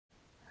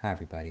Hi,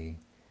 everybody.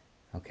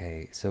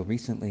 Okay, so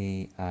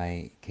recently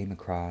I came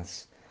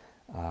across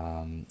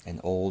an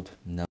old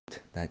note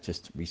that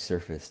just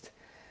resurfaced,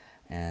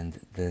 and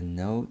the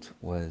note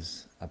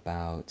was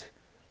about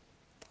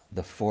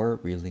the four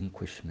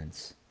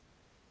relinquishments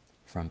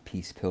from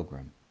Peace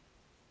Pilgrim.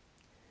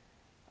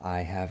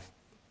 I have,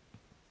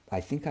 I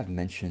think I've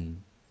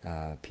mentioned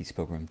Peace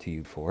Pilgrim to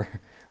you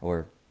before,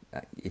 or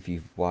if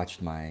you've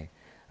watched my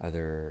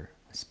other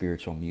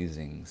spiritual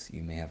musings,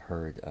 you may have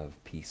heard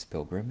of Peace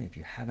Pilgrim. If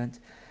you haven't,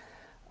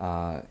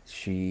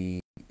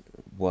 she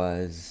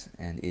was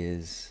and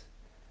is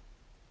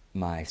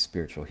my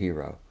spiritual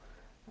hero.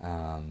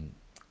 Um,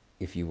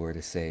 if you were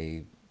to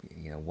say,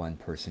 one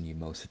person you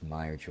most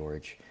admire,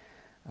 George,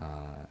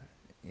 uh,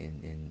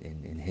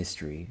 in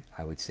history,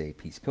 I would say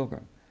Peace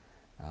Pilgrim.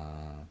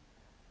 Uh,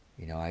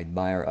 I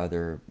admire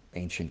other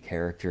ancient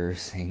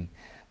characters,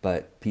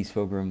 but Peace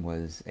Pilgrim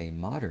was a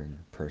modern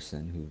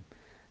person who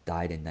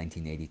died in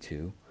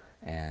 1982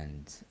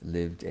 and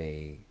lived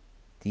a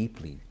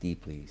deeply,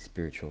 deeply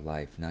spiritual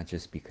life, not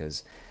just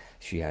because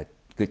she had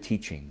good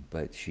teaching,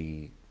 but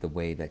the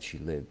way that she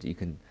lived. You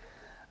can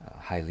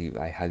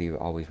I highly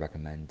always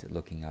recommend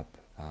looking up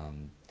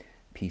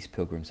Peace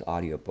Pilgrim's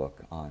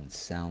audiobook on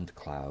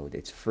SoundCloud.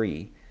 It's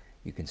free.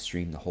 You can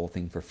stream the whole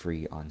thing for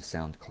free on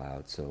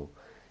SoundCloud. So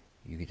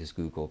you could just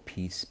Google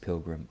Peace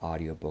Pilgrim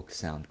audiobook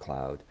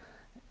SoundCloud.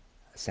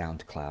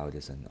 SoundCloud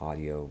is an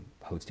audio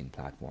hosting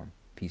platform.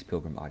 Peace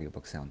Pilgrim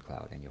audiobook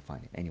SoundCloud, and you'll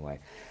find it. Anyway,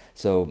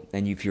 so,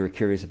 and if you're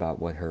curious about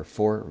what her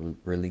four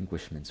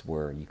relinquishments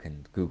were, you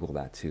can Google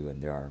that too,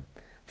 and there are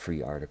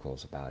free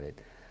articles about it.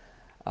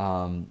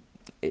 Um,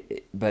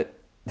 but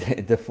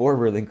the four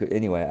relinquish.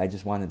 Anyway, I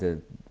just wanted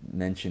to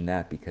mention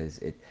that because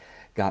it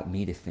got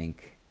me to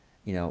think.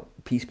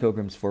 Peace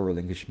Pilgrim's four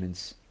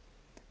relinquishments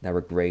that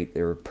were great.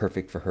 They were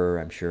perfect for her,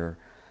 I'm sure,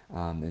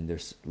 and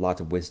there's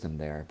lots of wisdom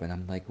there. But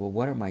I'm like, well,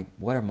 what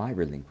are my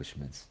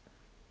relinquishments?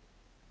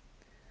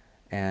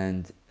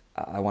 And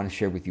I want to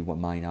share with you what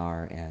mine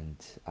are, and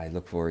I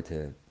look forward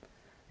to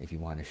if you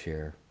want to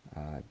share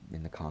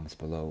in the comments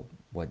below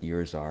what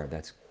yours are.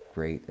 That's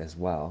great as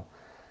well.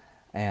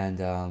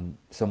 And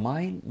so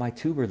my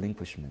two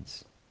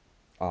relinquishments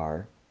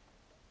are,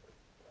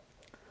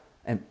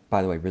 and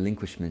by the way,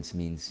 relinquishments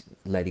means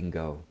letting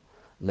go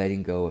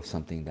of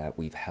something that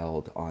we've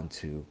held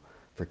onto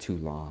for too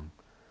long,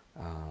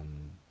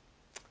 um,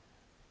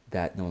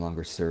 that no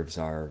longer serves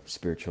our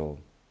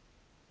spiritual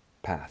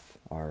path,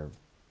 our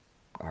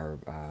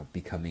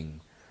becoming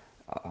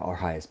our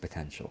highest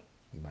potential,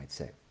 you might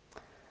say.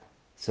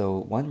 So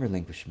one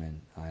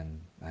relinquishment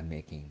I'm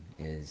making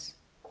is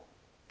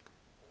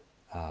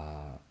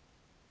uh,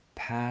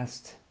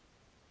 past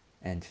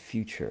and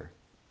future.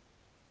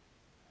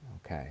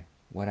 Okay,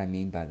 what I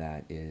mean by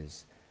that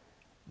is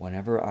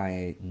whenever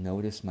I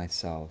notice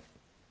myself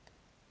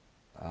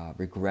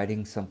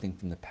regretting something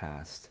from the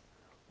past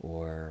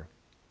or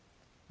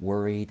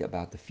worried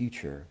about the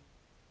future,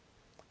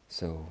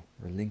 so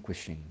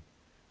relinquishing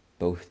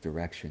both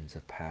directions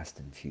of past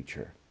and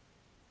future.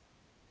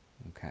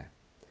 Okay.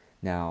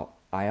 Now,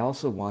 I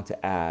also want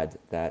to add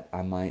that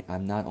I'm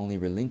not only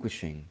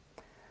relinquishing,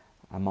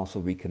 I'm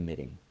also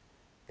recommitting.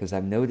 Because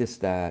I've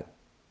noticed that,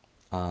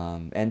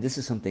 and this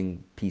is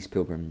something Peace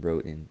Pilgrim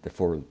wrote in the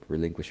Four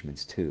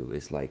Relinquishments too,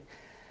 is like,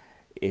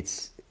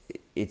 it's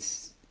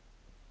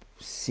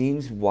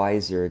seems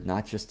wiser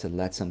not just to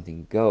let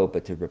something go,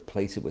 but to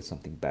replace it with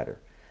something better.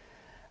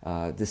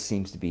 This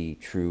seems to be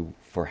true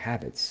for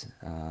habits,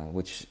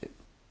 which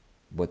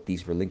what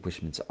these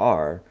relinquishments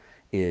are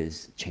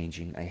is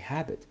changing a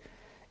habit.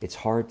 It's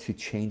hard to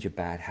change a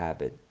bad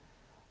habit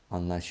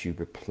unless you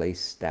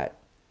replace that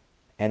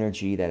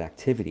energy, that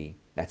activity,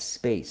 that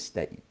space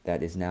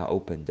that is now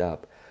opened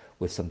up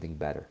with something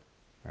better,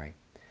 right?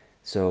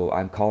 So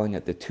I'm calling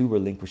it the two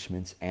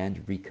relinquishments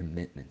and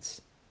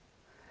recommitments.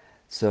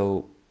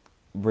 So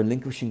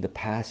relinquishing the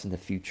past and the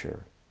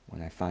future,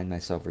 when I find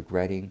myself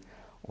regretting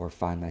or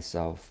find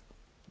myself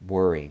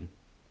worrying,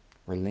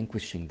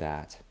 relinquishing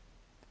that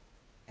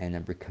and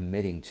I'm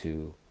recommitting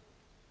to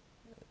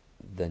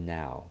the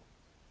now,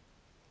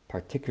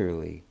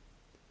 particularly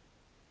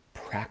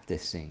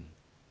practicing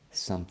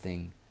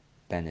something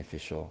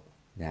beneficial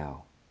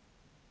now.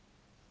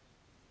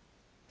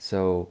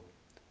 So,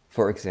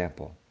 for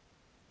example,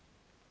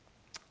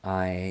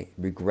 I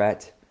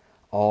regret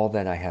all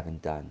that I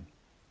haven't done.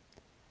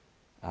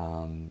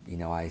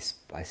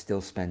 I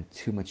still spend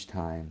too much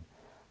time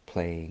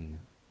playing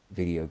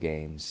video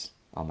games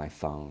on my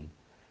phone,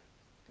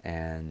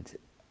 and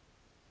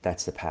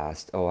that's the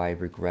past. Oh, I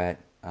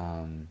regret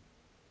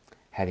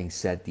having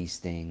said these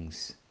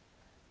things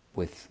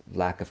with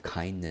lack of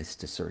kindness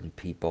to certain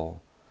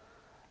people.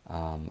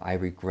 I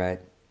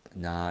regret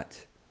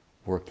not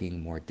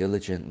working more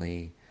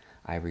diligently.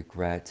 I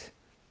regret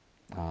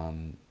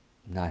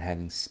not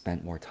having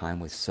spent more time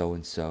with so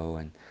and so.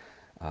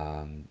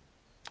 And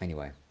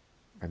anyway,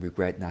 I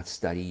regret not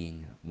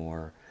studying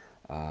more,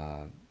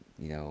 uh,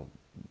 you know,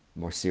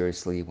 more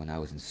seriously when I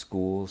was in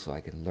school so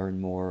I could learn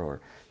more,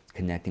 or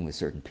connecting with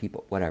certain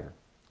people, whatever.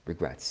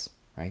 Regrets,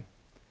 right?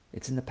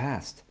 It's in the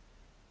past.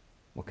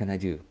 What can I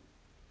do?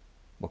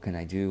 What can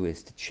I do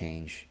is to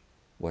change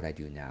what I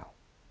do now.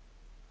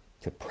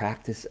 To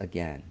practice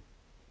again.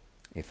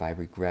 If I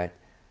regret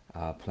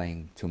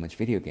playing too much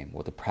video game,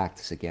 well, to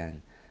practice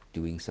again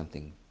doing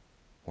something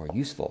more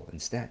useful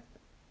instead.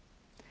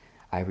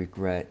 I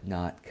regret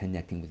not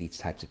connecting with these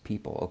types of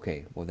people.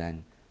 Okay, well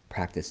then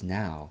practice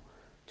now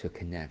to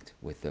connect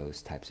with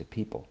those types of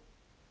people.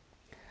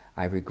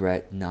 I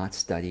regret not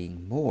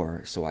studying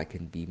more so I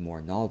can be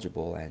more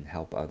knowledgeable and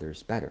help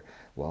others better.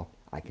 Well,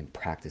 I can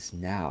practice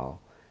now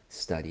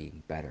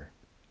studying better.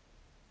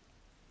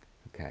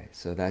 Okay,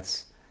 so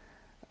that's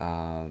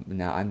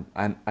now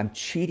I'm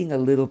cheating a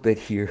little bit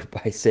here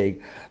by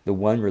saying the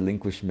one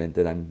relinquishment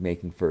that I'm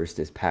making first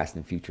is past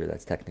and future.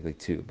 That's technically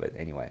two, but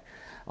anyway,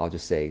 I'll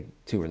just say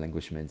two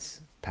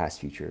relinquishments, past,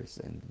 futures,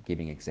 and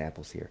giving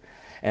examples here.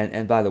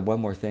 And by the one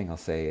more thing I'll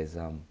say is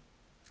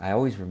I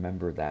always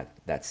remember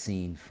that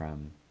scene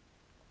from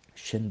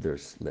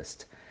Schindler's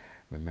List.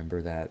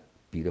 Remember that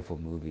beautiful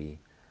movie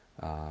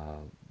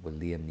with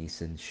Liam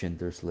Neeson,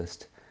 Schindler's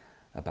List,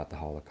 about the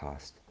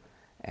Holocaust.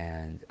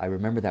 And I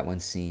remember that one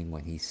scene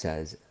when he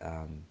says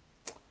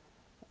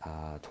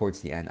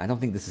towards the end, I don't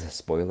think this is a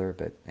spoiler,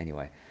 but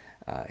anyway,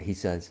 he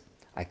says,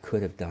 I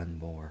could have done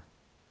more.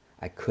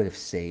 I could have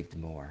saved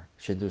more.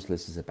 Schindler's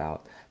List is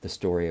about the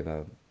story of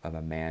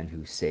a man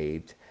who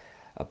saved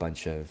a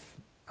bunch of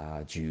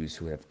Jews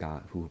who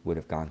would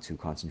have gone to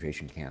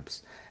concentration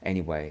camps.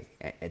 Anyway,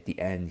 at the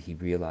end, he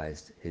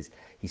realized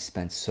he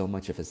spent so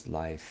much of his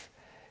life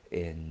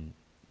in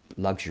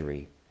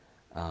luxury,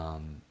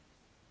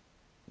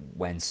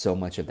 when so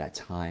much of that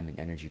time and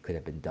energy could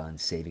have been done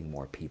saving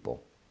more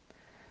people.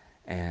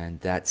 And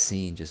that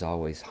scene just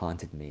always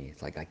haunted me.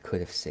 It's like I could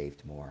have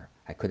saved more.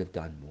 I could have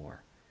done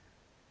more,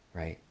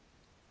 right?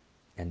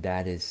 And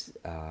that is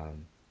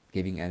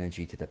giving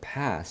energy to the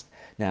past.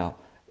 Now,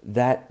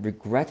 that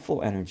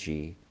regretful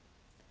energy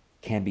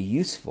can be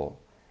useful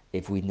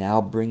if we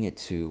now bring it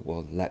to,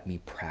 well, let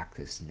me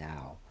practice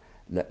now.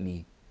 Let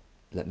me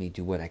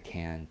do what I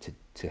can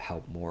to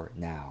help more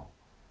now,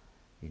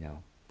 you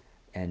know.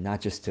 And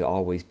not just to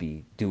always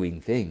be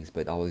doing things,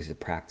 but always to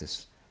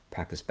practice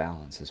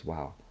balance as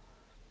well.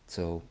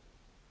 So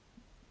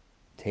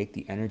take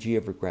the energy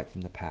of regret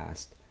from the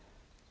past,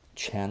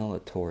 channel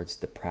it towards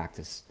the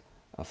practice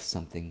of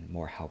something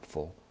more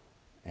helpful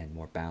and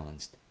more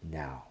balanced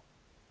now,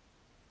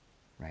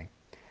 right?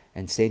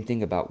 And same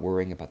thing about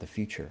worrying about the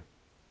future.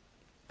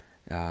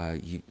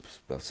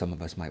 Some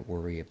of us might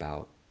worry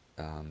about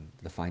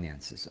the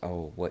finances.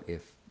 Oh, what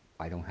if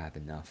I don't have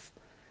enough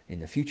in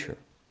the future?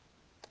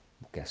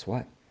 Well, guess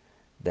what?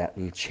 That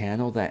we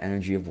channel that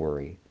energy of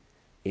worry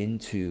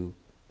into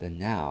the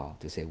now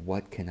to say,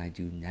 what can I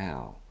do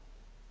now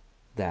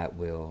that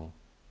will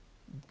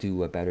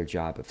do a better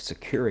job of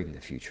securing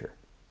the future,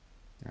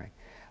 right?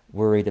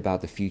 Worried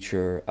about the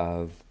future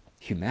of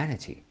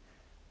humanity.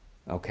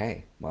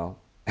 Okay, well,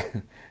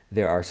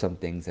 there are some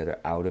things that are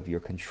out of your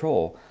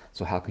control.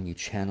 So how can you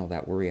channel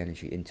that worry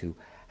energy into,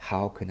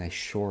 how can I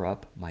shore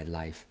up my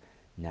life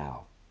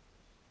now?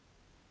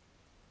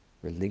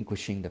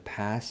 Relinquishing the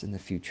past and the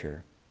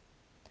future,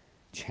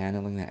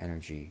 channeling that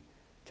energy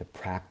to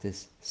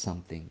practice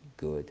something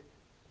good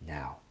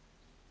now.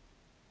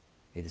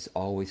 It is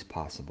always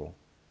possible.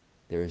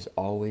 There is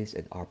always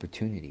an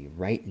opportunity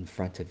right in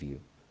front of you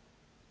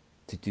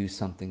to do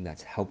something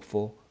that's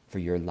helpful for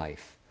your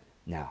life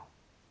now.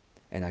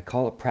 And I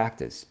call it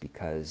practice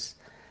because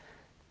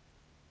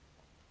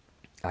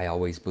I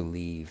always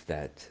believe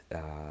that,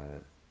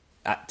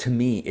 to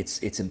me,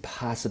 it's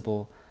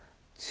impossible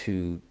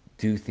to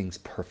do things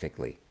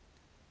perfectly.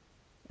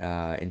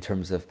 In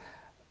terms of,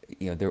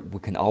 we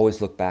can always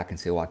look back and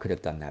say, well, I could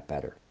have done that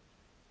better,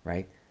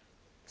 right?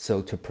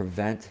 So to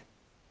prevent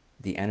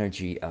the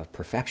energy of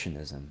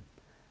perfectionism,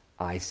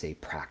 I say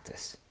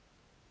practice.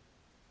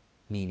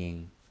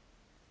 Meaning,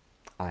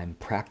 I'm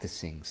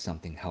practicing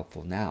something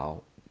helpful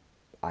now.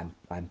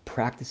 I'm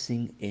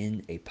practicing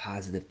in a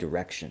positive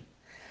direction.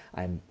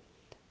 I'm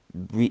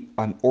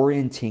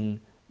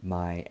orienting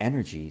my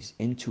energies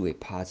into a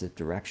positive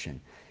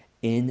direction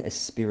in a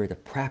spirit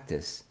of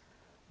practice.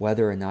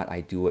 Whether or not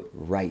I do it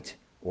right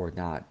or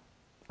not,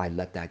 I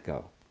let that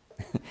go.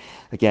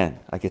 Again,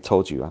 like I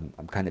told you,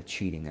 I'm kind of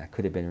cheating. I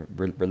could have been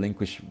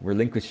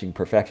relinquishing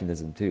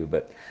perfectionism too,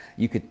 but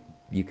you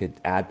could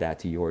add that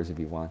to yours if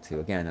you want to.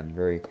 Again, I'm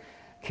very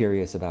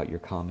curious about your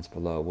comments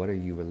below. What are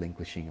you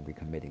relinquishing and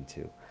recommitting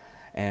to?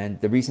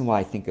 And the reason why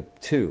I think of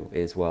two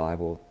is, well, I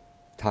will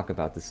talk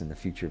about this in the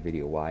future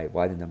video.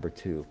 Why the number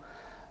two?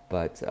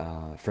 But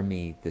for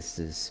me, this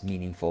is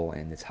meaningful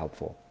and it's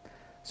helpful.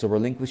 So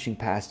relinquishing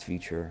past,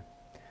 future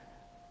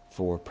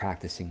for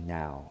practicing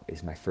now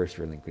is my first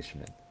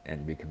relinquishment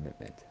and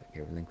recommitment.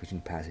 Okay, relinquishing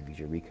past and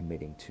future,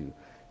 recommitting to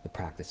the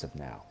practice of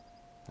now.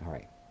 All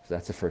right, so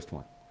that's the first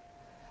one.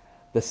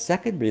 The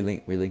second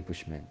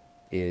relinquishment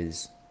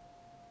is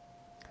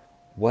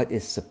what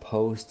is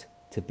supposed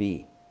to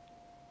be.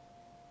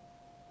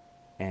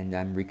 And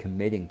I'm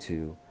recommitting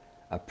to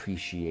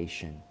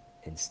appreciation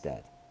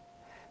instead.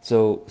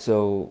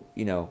 So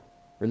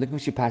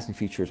Relinquishing past and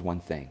future is one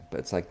thing, but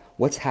it's like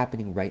what's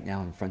happening right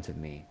now in front of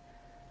me.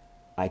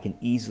 I can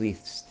easily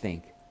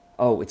think,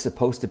 oh, it's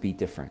supposed to be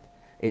different.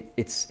 It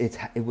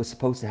was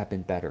supposed to have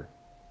been better.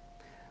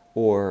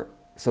 Or,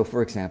 so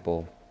for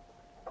example,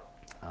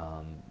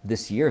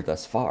 this year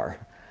thus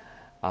far,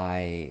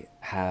 I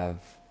have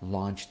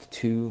launched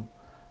 2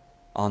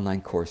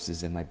 online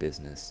courses in my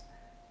business.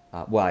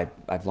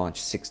 I've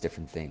launched 6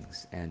 different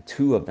things, and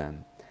 2 of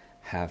them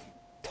have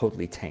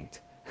totally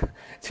tanked.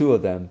 2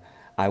 of them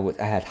I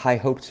had high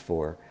hopes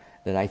for,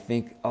 that I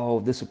think, oh,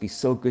 this would be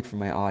so good for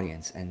my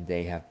audience, and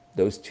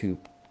those 2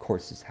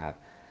 courses have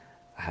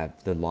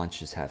the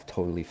launches have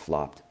totally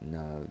flopped.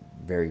 No,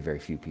 very, very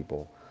few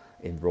people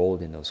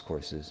enrolled in those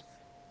courses.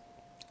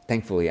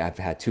 Thankfully, I've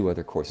had 2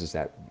 other courses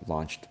that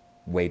launched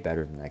way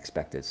better than I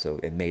expected, so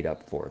it made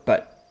up for it.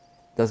 But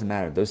it doesn't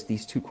matter.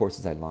 These 2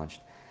 courses I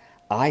launched,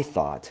 I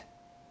thought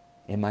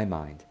in my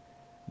mind,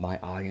 my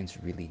audience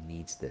really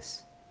needs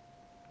this.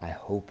 I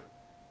hope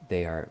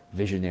they are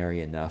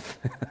visionary enough.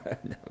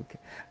 No, okay.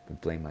 I can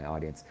blame my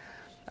audience.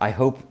 I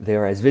hope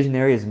they're as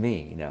visionary as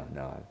me. No,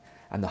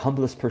 I'm the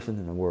humblest person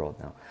in the world.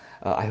 No,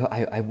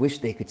 I wish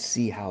they could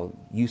see how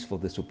useful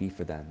this will be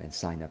for them and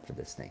sign up for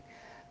this thing.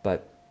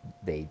 But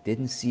they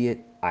didn't see it.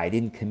 I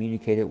didn't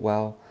communicate it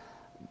well.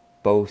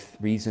 Both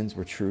reasons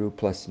were true,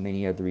 plus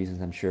many other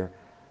reasons, I'm sure.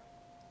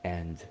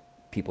 And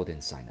people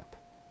didn't sign up,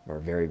 or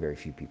very, very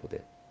few people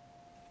did.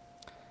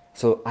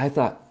 So I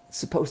thought, it's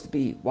supposed to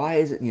be, why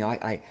is it,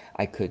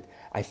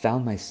 I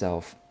found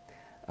myself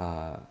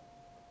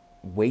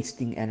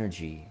wasting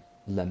energy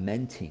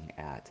lamenting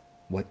at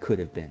what could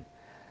have been,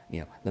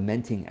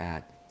 lamenting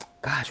at,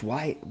 gosh,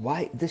 why,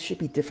 this should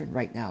be different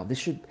right now.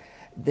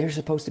 They're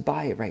supposed to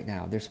buy it right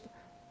now.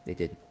 They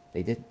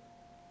didn't.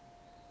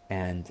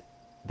 And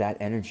that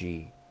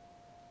energy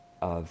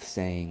of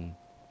saying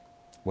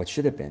what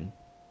should have been,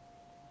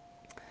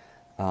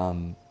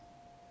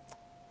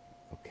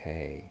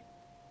 okay.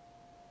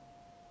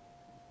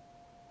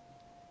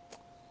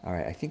 All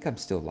right, I think I'm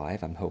still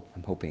live. I'm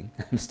hoping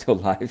I'm still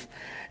live.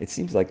 It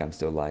seems like I'm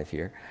still live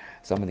here.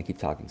 So I'm going to keep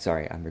talking.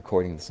 Sorry, I'm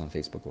recording this on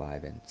Facebook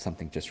Live and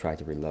something just tried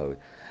to reload.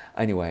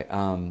 Anyway,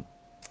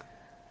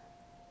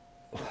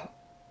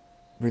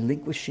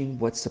 relinquishing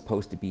what's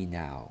supposed to be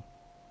now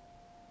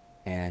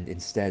and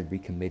instead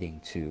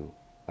recommitting to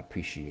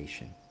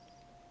appreciation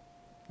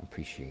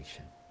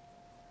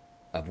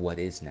of what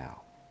is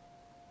now.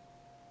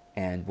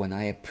 And when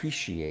I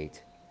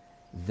appreciate,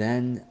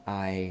 then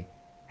I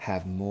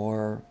have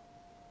more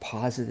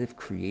positive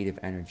creative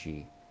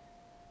energy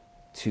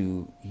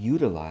to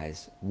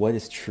utilize what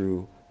is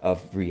true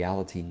of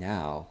reality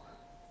now,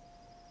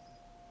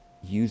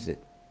 use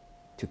it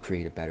to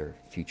create a better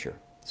future.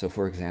 So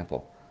for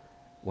example,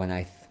 when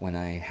I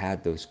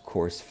had those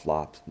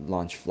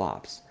launch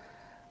flops,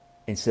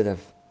 instead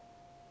of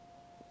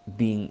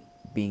being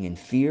in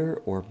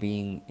fear or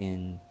being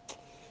in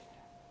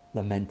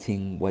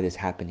lamenting what is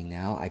happening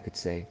now, I could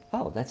say,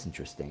 oh, that's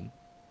interesting.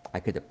 I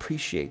could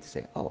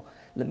say, oh,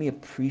 let me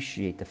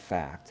appreciate the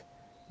fact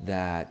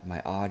that my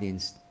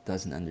audience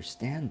doesn't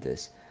understand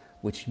this,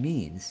 which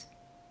means,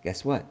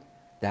 guess what?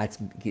 That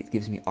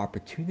gives me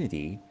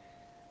opportunity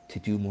to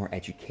do more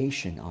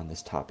education on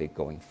this topic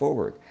going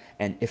forward.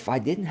 And if I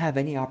didn't have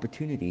any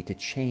opportunity to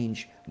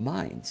change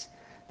minds,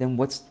 then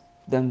what's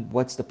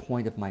the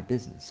point of my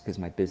business? Because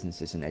my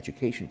business is an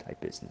education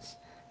type business,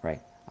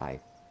 right?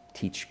 I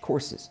teach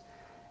courses.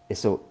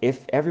 So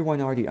if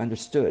everyone already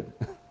understood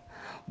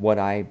what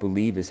I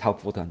believe is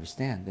helpful to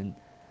understand, then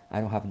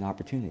I don't have an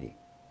opportunity.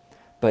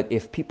 But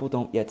if people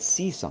don't yet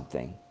see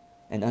something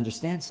and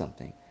understand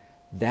something,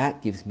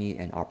 that gives me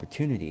an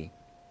opportunity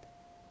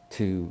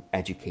to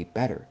educate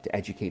better, to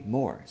educate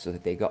more, so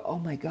that they go, oh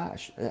my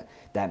gosh,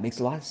 that makes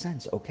a lot of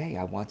sense. Okay,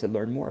 I want to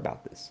learn more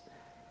about this.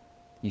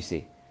 You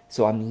see,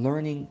 so I'm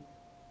learning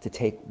to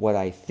take what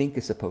I think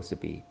is supposed to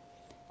be,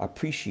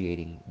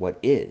 appreciating what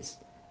is,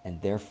 and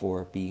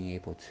therefore being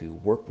able to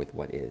work with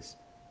what is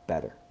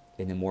better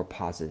in a more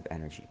positive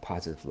energy,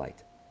 positive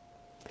light.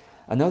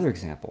 Another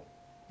example,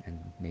 and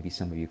maybe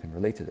some of you can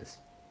relate to this,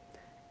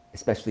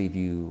 especially if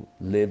you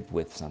live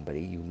with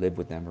somebody, you live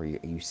with them, or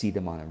you see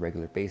them on a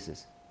regular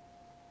basis.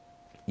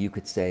 You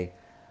could say,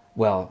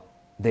 well,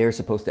 they're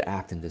supposed to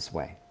act in this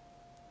way,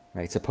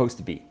 right? It's supposed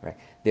to be, right?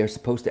 They're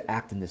supposed to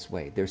act in this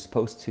way. They're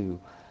supposed to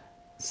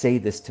say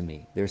this to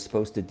me. They're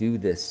supposed to do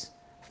this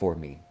for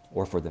me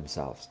or for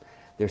themselves.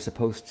 They're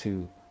supposed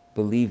to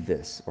believe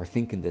this or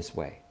think in this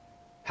way.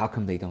 How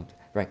come they don't,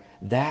 right?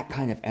 That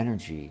kind of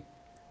energy,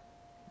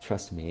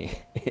 trust me,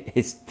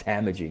 is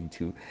damaging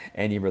to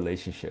any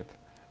relationship,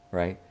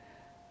 right?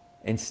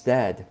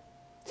 Instead,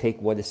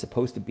 take what is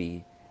supposed to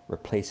be,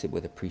 replace it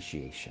with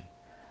appreciation.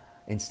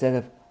 Instead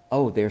of,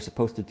 oh, they're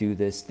supposed to do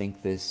this,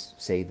 think this,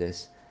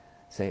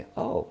 say,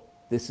 oh,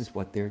 this is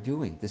what they're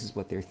doing, this is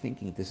what they're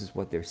thinking, this is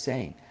what they're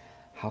saying.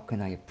 How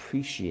can I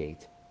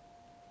appreciate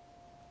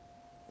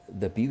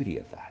the beauty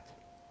of that?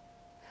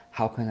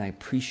 How can I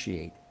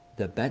appreciate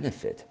the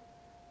benefit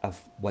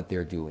of what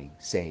they're doing,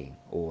 saying,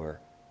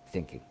 or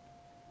thinking?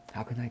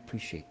 How can I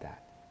appreciate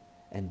that?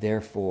 and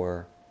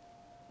therefore,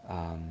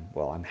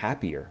 well, I'm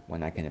happier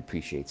when I can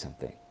appreciate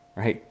something,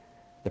 right?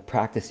 The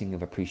practicing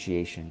of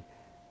appreciation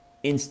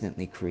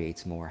instantly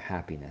creates more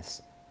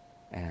happiness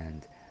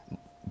and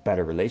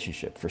better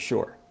relationship for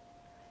sure.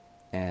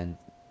 And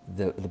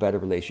the better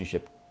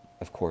relationship,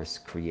 of course,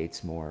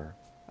 creates more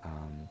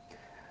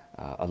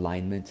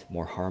alignment,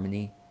 more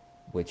harmony,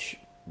 which,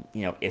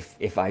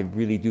 if I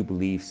really do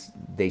believe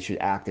they should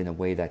act in a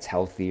way that's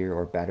healthier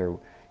or better,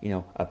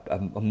 a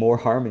more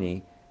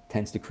harmony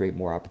tends to create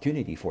more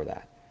opportunity for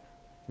that,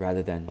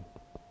 rather than,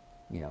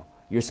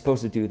 you're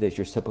supposed to do this,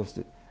 you're supposed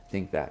to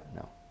think that.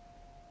 No.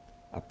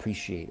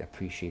 Appreciate,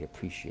 appreciate,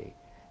 appreciate.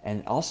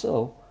 And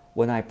also,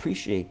 when I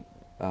appreciate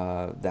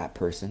that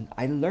person,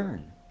 I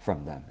learn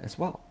from them as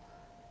well.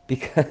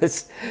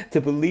 Because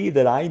to believe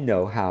that I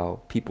know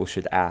how people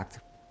should act,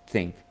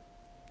 think,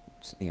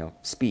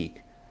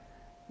 speak,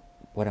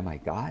 what am I,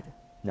 God?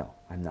 No,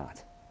 I'm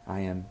not. I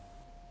am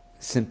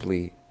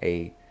simply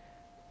a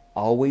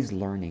always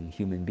learning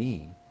human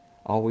being,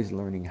 always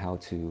learning how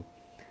to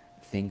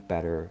think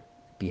better,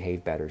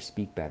 behave better,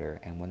 speak better.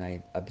 And when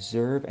I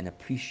observe and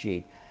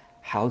appreciate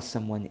how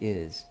someone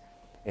is,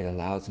 it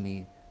allows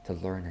me to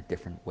learn a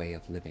different way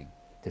of living,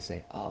 to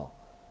say, oh,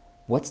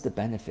 what's the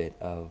benefit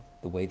of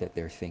the way that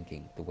they're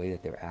thinking, the way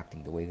that they're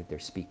acting, the way that they're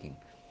speaking?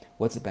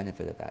 What's the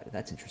benefit of that?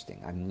 That's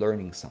interesting. I'm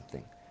learning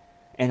something.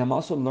 And I'm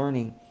also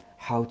learning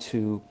how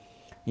to,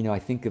 I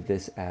think of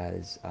this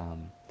as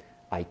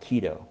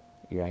Aikido.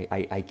 Right?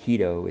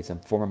 Aikido is a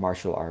form of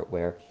martial art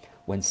where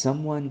when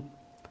someone,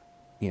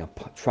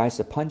 tries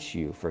to punch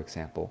you, for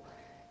example,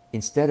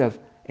 instead of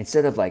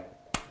like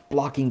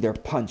blocking their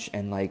punch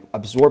and like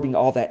absorbing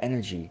all that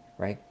energy,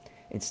 right?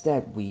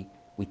 Instead, we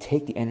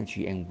take the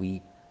energy and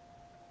we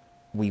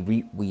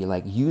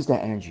like use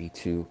that energy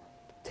to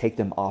take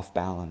them off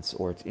balance,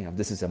 or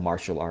this is a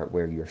martial art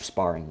where you're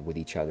sparring with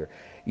each other.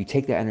 You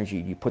take that energy,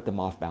 you put them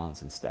off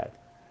balance instead.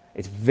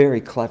 It's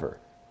very clever.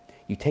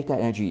 You take that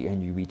energy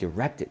and you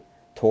redirect it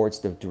towards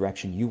the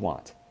direction you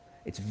want.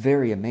 It's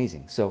very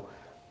amazing. So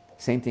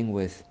same thing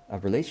with a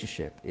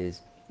relationship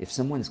is, if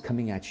someone is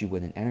coming at you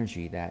with an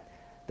energy that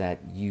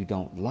you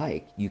don't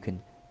like, you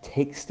can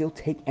still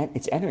take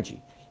its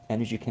energy.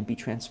 Energy can be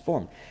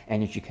transformed.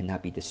 Energy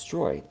cannot be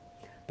destroyed,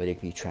 but it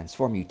can be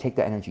transformed. You take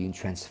that energy and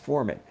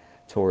transform it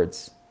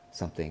towards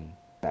something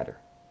better,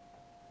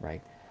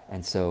 right?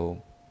 And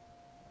so,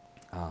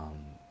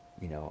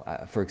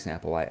 for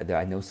example,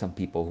 I know some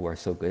people who are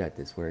so good at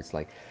this, where it's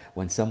like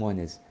when someone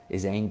is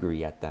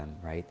angry at them,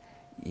 right?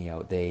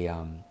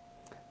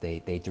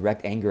 They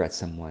direct anger at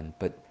someone,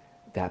 but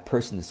that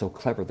person is so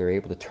clever, they're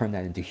able to turn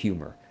that into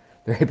humor.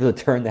 They're able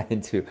to turn that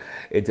into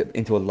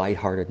a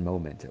lighthearted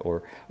moment,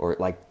 or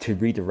like to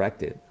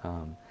redirect it.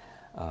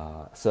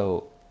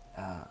 So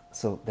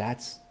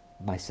that's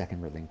my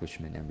second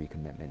relinquishment and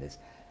recommitment, is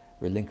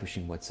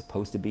relinquishing what's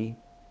supposed to be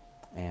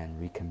and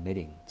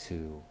recommitting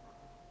to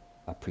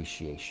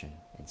appreciation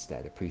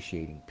instead.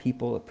 Appreciating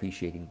people,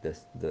 appreciating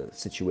the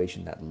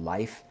situation that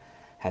life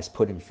has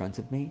put in front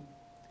of me,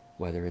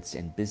 whether it's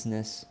in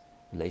business,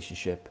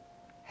 relationship,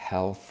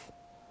 health,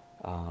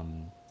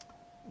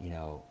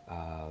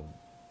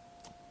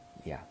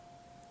 yeah,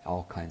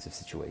 all kinds of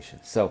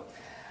situations. So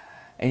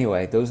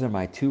anyway, those are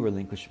my two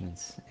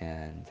relinquishments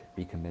and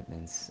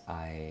recommitments.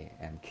 I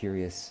am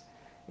curious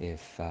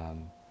if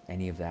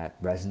any of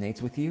that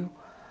resonates with you,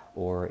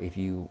 or if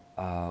you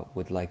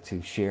would like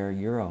to share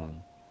your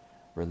own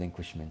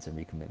relinquishments and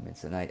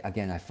recommitments. And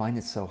I find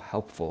it so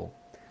helpful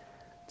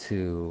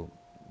to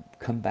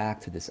come back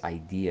to this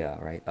idea,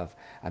 right, of,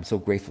 I'm so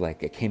grateful I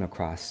came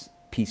across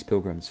Peace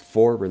Pilgrim's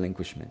 4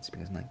 relinquishments,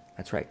 because I'm like,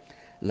 that's right,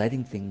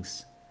 letting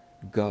things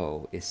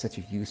go is such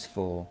a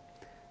useful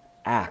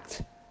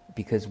act,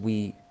 because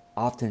we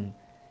often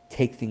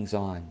take things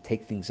on,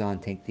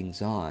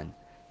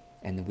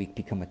 and then we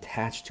become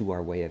attached to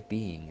our way of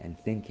being and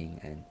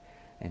thinking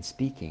and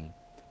speaking.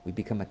 We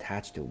become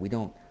attached to it. We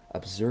don't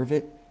observe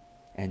it,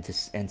 and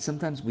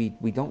sometimes we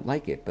don't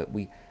like it, but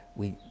we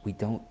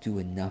don't do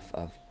enough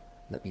of,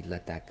 let me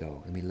let that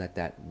go. Let me let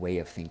that way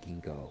of thinking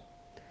go.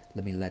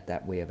 Let me let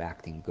that way of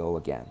acting go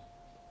again.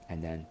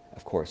 And then,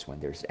 of course, when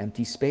there's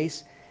empty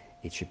space,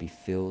 it should be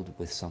filled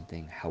with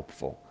something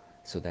helpful,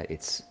 so that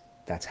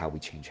that's how we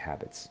change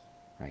habits,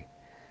 right?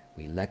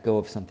 We let go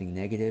of something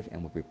negative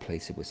and we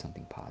replace it with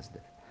something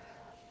positive.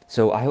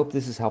 So I hope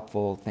this is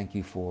helpful. Thank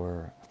you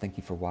for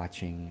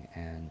watching,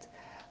 and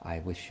I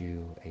wish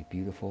you a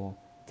beautiful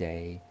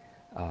day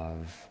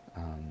of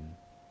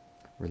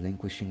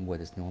relinquishing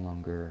what is no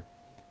longer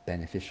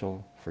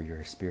beneficial for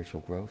your spiritual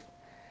growth,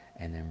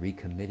 and then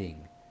recommitting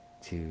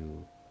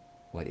to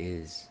what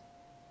is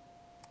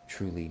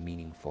truly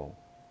meaningful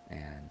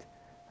and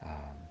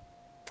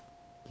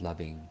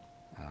loving,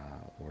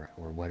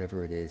 or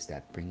whatever it is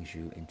that brings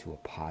you into a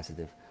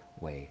positive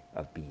way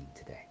of being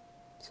today.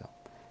 So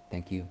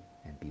thank you,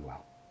 and be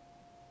well.